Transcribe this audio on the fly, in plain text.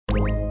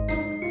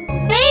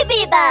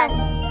Baby Bus!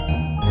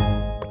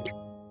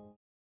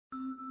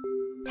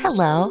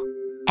 Hello,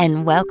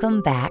 and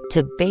welcome back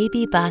to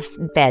Baby Bus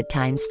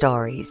Bedtime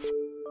Stories.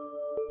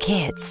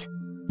 Kids,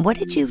 what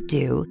did you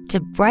do to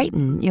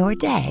brighten your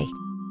day?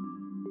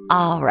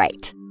 All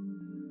right,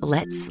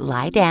 let's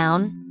lie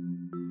down,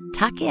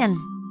 tuck in,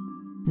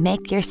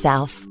 make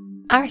ourselves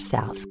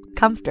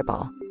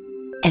comfortable,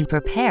 and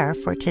prepare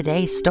for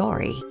today's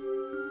story.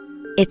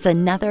 It's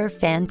another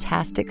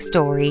fantastic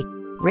story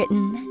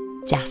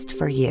written just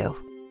for you.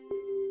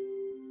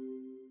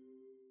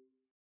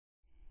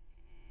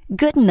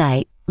 Good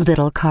night,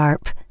 Little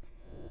Carp.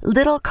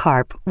 Little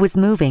Carp was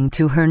moving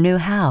to her new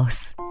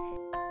house.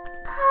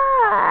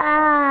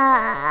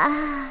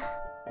 I'm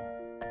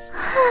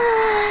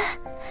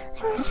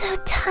so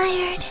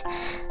tired.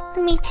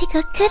 Let me take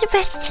a good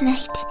rest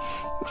tonight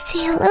and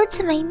say hello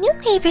to my new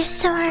neighbors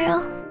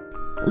tomorrow.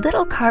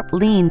 Little Carp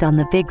leaned on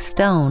the big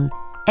stone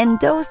and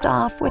dozed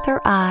off with her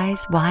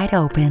eyes wide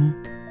open.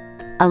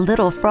 A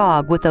little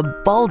frog with a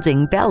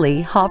bulging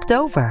belly hopped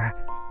over.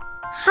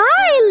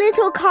 Hi,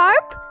 Little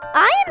Carp.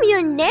 I am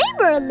your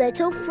neighbor,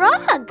 Little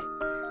Frog.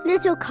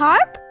 Little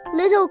Carp?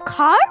 Little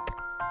Carp?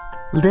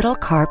 Little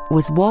Carp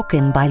was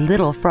woken by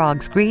Little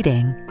Frog's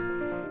greeting.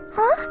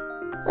 Huh?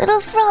 Little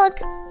Frog,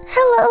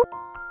 hello.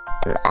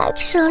 I'm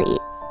actually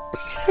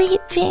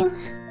sleeping.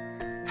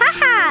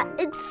 Haha,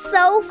 it's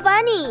so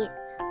funny.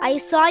 I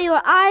saw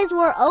your eyes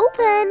were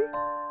open.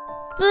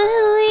 But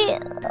we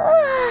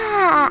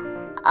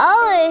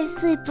always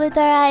sleep with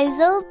our eyes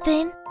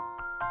open.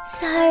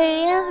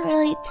 Sorry, I'm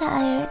really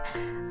tired.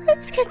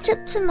 Let's catch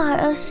up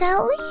tomorrow,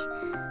 shall we?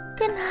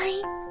 Good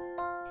night.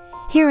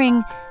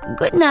 Hearing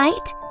 "good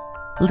night,"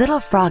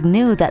 Little Frog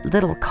knew that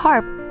Little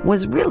Carp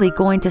was really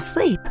going to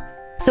sleep,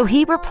 so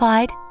he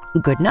replied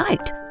 "good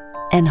night"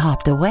 and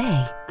hopped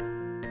away.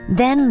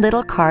 Then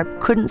Little Carp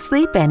couldn't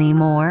sleep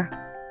anymore.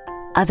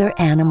 Other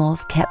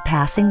animals kept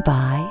passing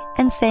by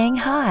and saying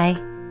hi.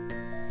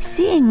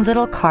 Seeing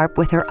Little Carp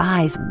with her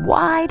eyes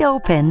wide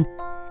open,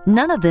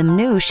 none of them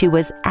knew she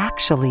was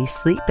actually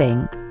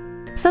sleeping.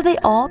 So they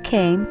all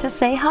came to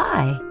say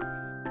hi.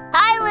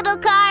 Hi, Little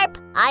Carp.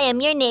 I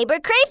am your neighbor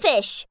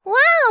Crayfish.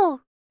 Wow,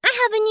 I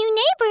have a new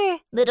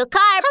neighbor. Little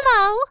Carp.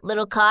 Hello.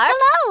 Little Carp.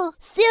 Hello.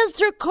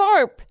 Sister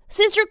Carp,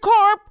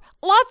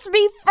 let's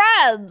be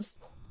friends.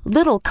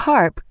 Little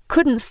Carp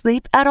couldn't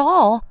sleep at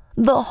all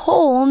the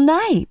whole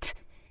night.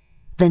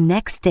 The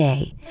next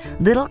day,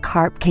 Little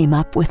Carp came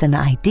up with an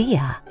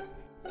idea.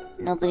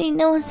 Nobody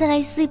knows that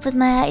I sleep with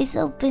my eyes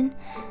open.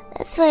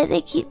 That's why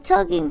they keep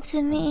talking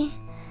to me.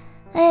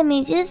 I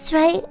mean, just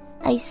right.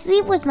 I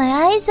sleep with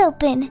my eyes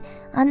open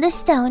on the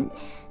stone,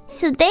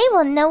 so they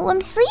will know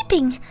I'm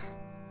sleeping.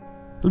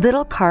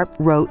 Little Carp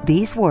wrote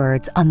these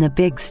words on the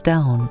big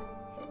stone.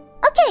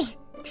 Okay,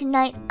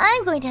 tonight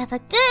I'm going to have a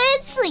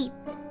good sleep.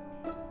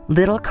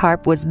 Little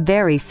Carp was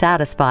very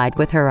satisfied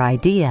with her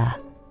idea.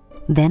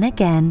 Then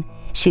again,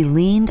 she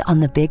leaned on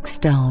the big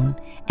stone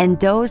and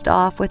dozed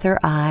off with her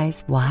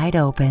eyes wide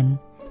open.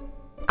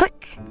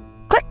 Click,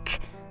 click,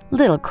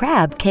 Little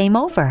Crab came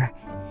over.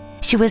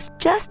 She was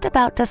just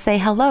about to say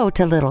hello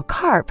to Little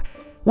Carp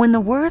when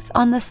the words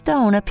on the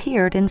stone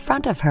appeared in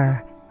front of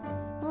her.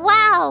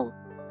 Wow,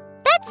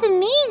 that's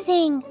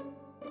amazing.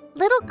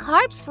 Little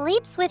Carp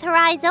sleeps with her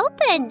eyes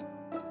open.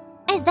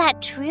 Is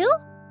that true?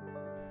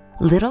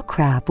 Little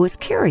Crab was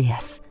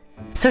curious,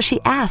 so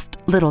she asked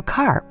Little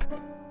Carp,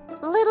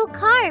 Little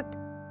Carp,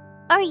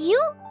 are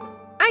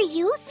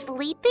you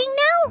sleeping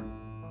now?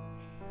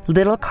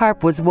 Little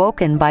Carp was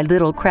woken by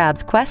Little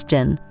Crab's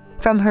question.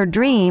 From her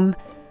dream,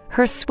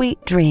 her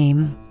sweet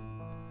dream.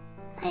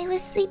 I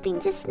was sleeping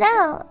just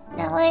now.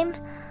 Now I'm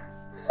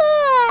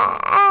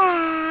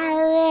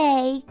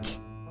awake.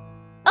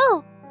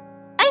 Oh,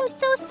 I'm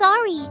so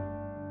sorry.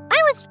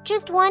 I was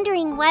just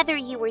wondering whether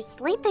you were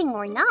sleeping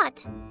or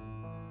not.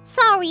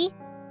 Sorry,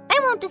 I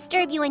won't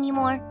disturb you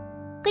anymore.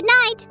 Good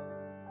night.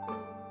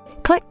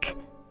 Click,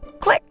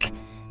 click,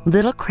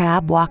 Little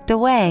Crab walked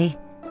away.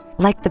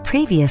 Like the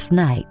previous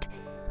night,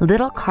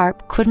 Little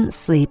Carp couldn't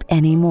sleep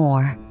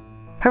anymore.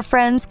 Her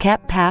friends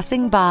kept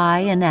passing by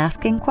and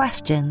asking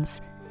questions.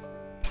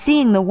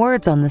 Seeing the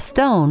words on the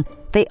stone,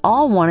 they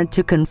all wanted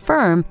to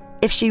confirm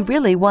if she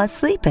really was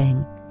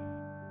sleeping.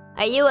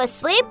 Are you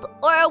asleep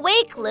or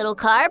awake, Little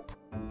Carp?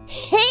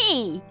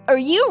 Hey, are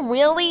you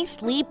really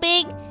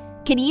sleeping?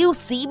 Can you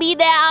see me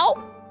now?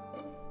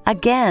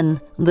 Again,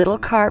 Little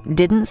Carp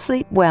didn't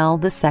sleep well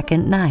the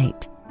second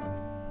night.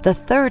 The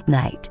third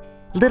night,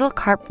 Little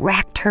Carp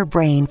racked her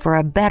brain for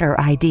a better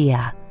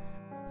idea.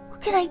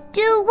 What can I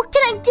do? What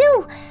can I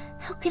do?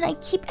 How can I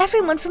keep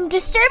everyone from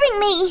disturbing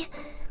me?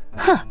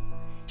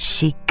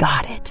 She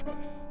got it.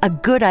 A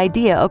good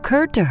idea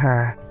occurred to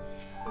her.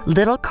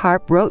 Little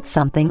Carp wrote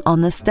something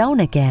on the stone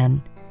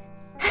again.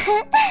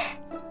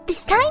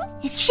 This time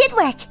it should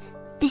work.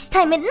 This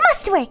time it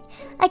must work.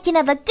 I can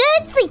have a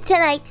good sleep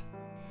tonight.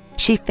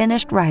 She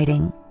finished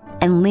writing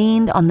and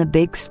leaned on the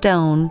big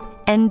stone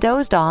and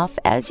dozed off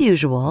as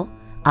usual,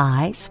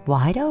 eyes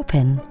wide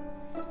open.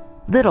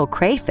 Little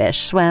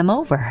Crayfish swam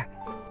over.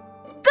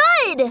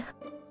 Good!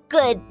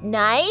 Good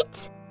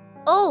night.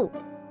 Oh,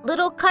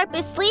 little carp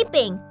is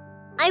sleeping.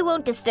 I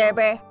won't disturb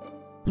her.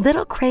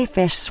 Little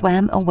crayfish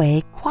swam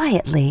away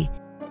quietly,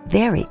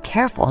 very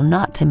careful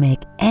not to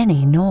make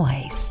any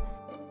noise.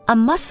 A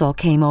mussel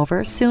came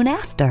over soon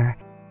after.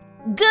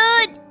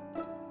 Good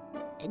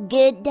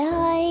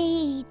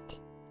night.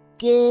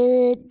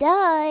 Good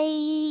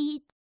night.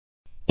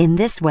 In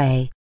this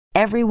way,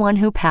 everyone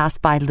who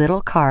passed by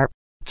Little Carp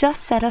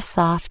just said a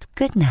soft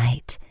good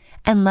night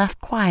and left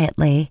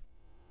quietly.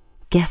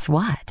 Guess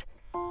what?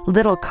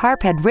 Little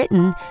Carp had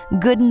written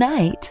good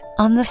night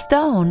on the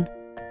stone.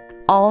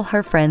 All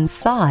her friends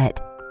saw it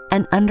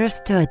and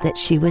understood that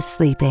she was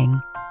sleeping.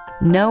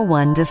 No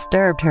one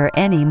disturbed her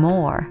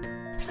anymore.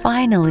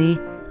 Finally,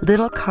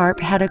 Little Carp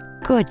had a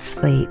good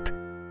sleep.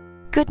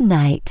 Good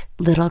night,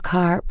 Little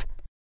Carp.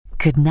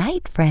 Good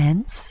night,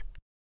 friends.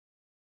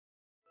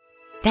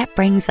 That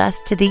brings us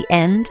to the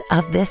end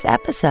of this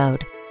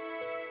episode.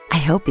 I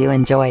hope you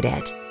enjoyed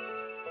it.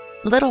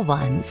 Little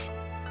ones,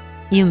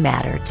 you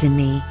matter to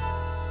me.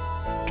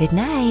 Good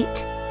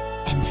night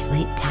and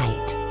sleep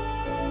tight.